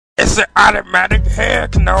It's an automatic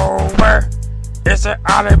head nowhere. It's an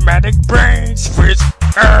automatic brain switch.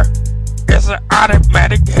 It's an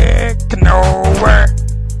automatic head nowhere.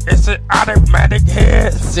 It's an automatic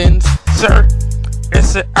head sensor.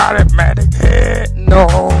 It's an automatic head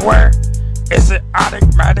nowhere. It's an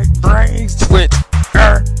automatic brain switch.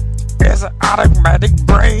 It's an automatic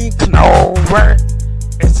brain nowhere.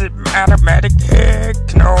 It's an automatic head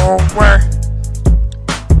nowhere.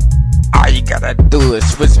 All you gotta do is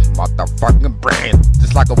switch motherfucking brain,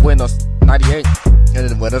 just like a Windows 98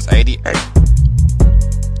 and a Windows 88.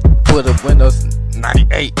 Put a Windows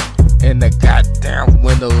 98 in the goddamn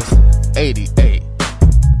Windows 88.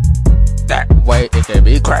 That way it can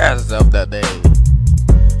be crash of the day,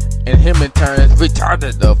 and him in turn is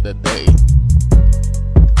retarded of the day.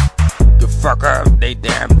 You fuck up they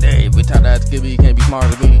damn day. Retarded ass can be, can't be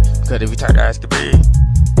smarter than me, because the retarded ass can be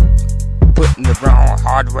putting the wrong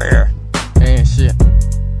hardware and shit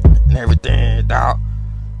and everything, dog.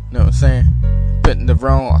 Know what I'm saying? Putting the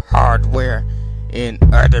wrong hardware in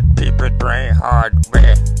other people's brain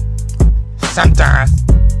hardware. Sometimes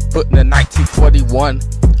putting the 1941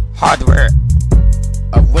 hardware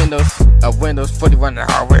of Windows 41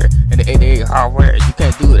 hardware and the 88 hardware. You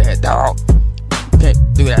can't do that, dog. You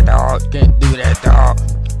can't do that, dog. You can't do that, dog.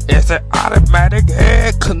 It's an automatic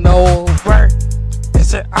head nowhere.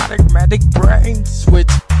 It's an automatic brain switch.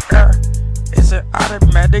 It's an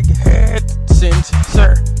automatic head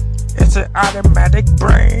sensor. It's an automatic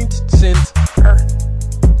brain sensor.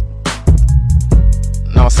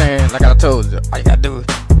 Know what I'm saying? Like I told you, all you gotta do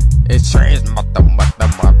is change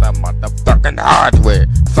motherfucking hardware.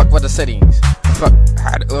 Fuck with the settings. Fuck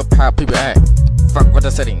how people act. Fuck with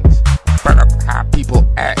the settings. Fuck up how people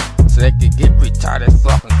act, so they can get retarded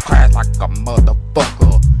fucking crash like a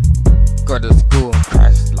motherfucker. Go to school and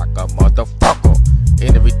crash like a motherfucker.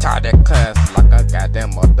 In the retarded class like a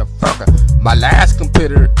goddamn motherfucker. My last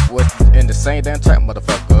computer was in the same damn track,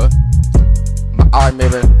 motherfucker. I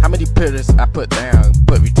remember how many computers I put down,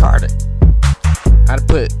 put retarded. I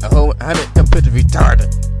put a whole 100 computers retarded.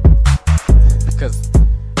 Because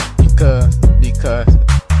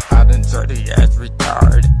I done dirty ass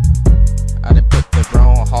retard. I done put the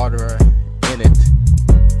wrong hardware in it,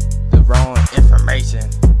 the wrong information,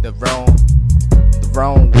 the wrong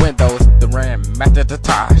Windows, the RAM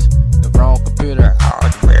Macintosh, the wrong computer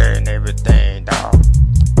hardware and everything, dog.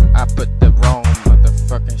 I put the wrong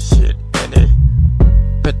motherfucking shit in it.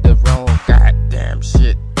 Put the wrong goddamn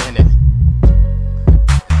shit in it.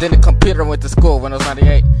 Then the computer went to school, Windows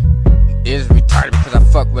 98 is retarded because I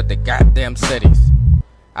fucked with the goddamn settings.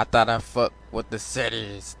 I thought I fucked with the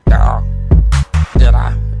settings, dog. Did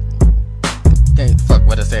I? Can't fuck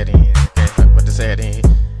with the settings. Can't fuck with the settings.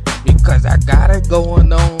 Because I got it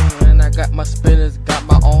going on, and I got my spinners, got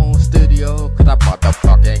my own studio. Cause I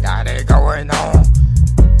motherfucking got it going on.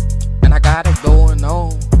 And I got it going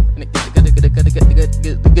on. And it gotta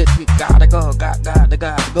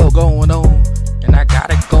go going on. And I got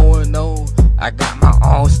it going on. I got my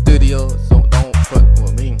own studio, so don't fuck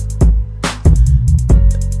with me.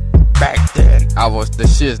 Back then, I was the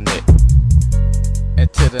shiznit.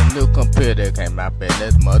 Until the new computer came out in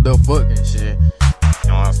this motherfucking shit. You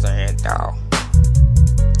know what I'm saying, dog?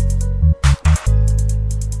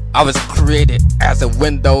 I was created as a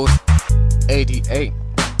Windows 88.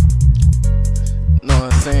 Know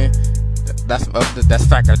what I'm saying? That's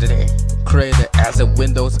fact of the day. Created as a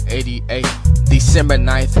Windows 88. December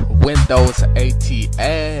 9th, Windows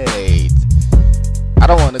 88. I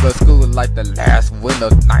don't want to go to school like the last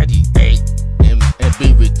Windows 98 and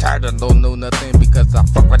be retarded, don't know nothing, because I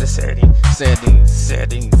fuck with the settings.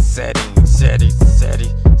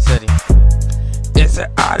 It's an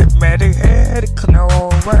automatic head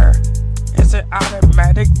nowhere. It's an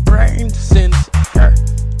automatic brain sensor.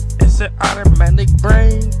 It's an automatic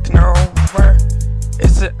brain nowhere.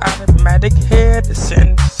 It's an automatic head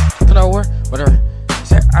sensor. Nowhere, whatever.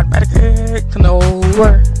 It's an automatic head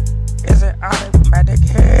nowhere. It's an automatic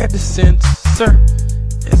head sensor.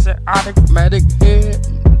 It's an automatic head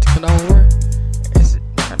nowhere. It's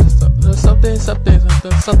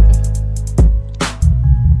something.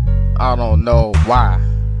 I don't know why,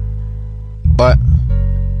 but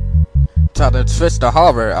try to switch the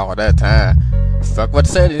hardware all that time. Fuck what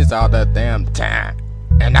settings all that damn time.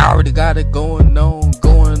 And I already got it going on.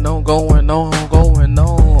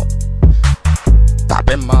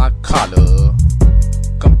 Popping my collar.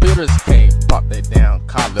 Computers can't pop their damn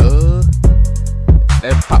collar.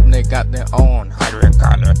 They popping, they got their own hardware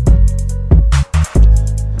collar.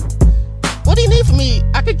 What do you need from me?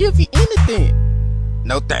 I could give you anything.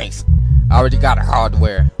 No thanks. I already got a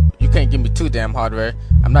hardware. You can't give me too damn hardware.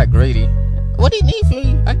 I'm not greedy. What do you need from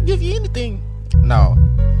me? I can give you No,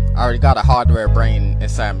 I already got a hardware brain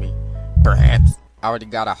inside me. Perhaps I already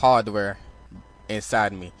got a hardware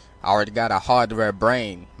inside me. I already got a hardware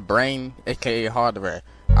brain. Brain, aka hardware.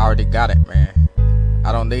 I already got it, man.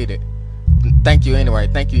 I don't need it. Thank you anyway.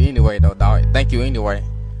 Thank you anyway, though, dog. Thank you anyway.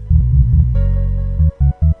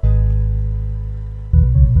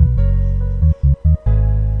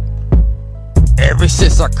 Ever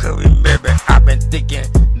since I could remember, I've been thinking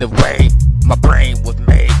the way my brain was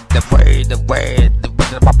made. The way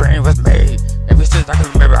my brain was made. Ever since I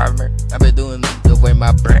can remember, I've been doing the way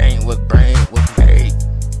my brain was made.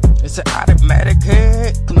 It's an automatic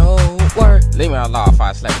head, no work. Leave me alone if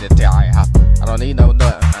I slap it tell you how. I don't need no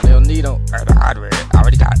nothing. I don't need no other hardware. I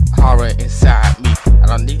already got hardware inside me. I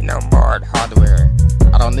don't need no more hardware.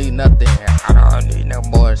 I don't need nothing. I don't need no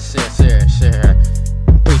more share.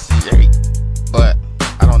 Appreciate, but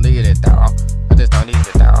I don't need it, dog. I just don't need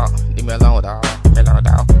it, dog. Leave me alone, dog. Leave me alone,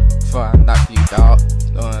 dog. Before I knock you, dog.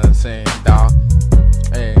 Know what I'm saying, dog?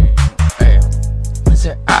 Hey. It's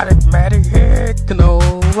an automatic head, no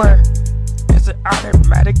work. It's an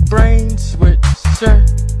automatic brain switcher.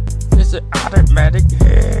 It's an automatic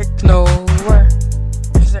head, no work.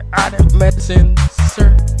 It's an automatic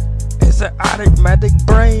sensor. It's an automatic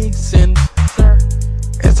brain sensor.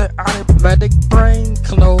 It's an automatic brain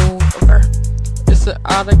clover. It's an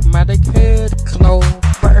automatic head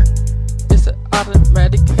clover. It's an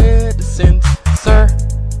automatic head sensor.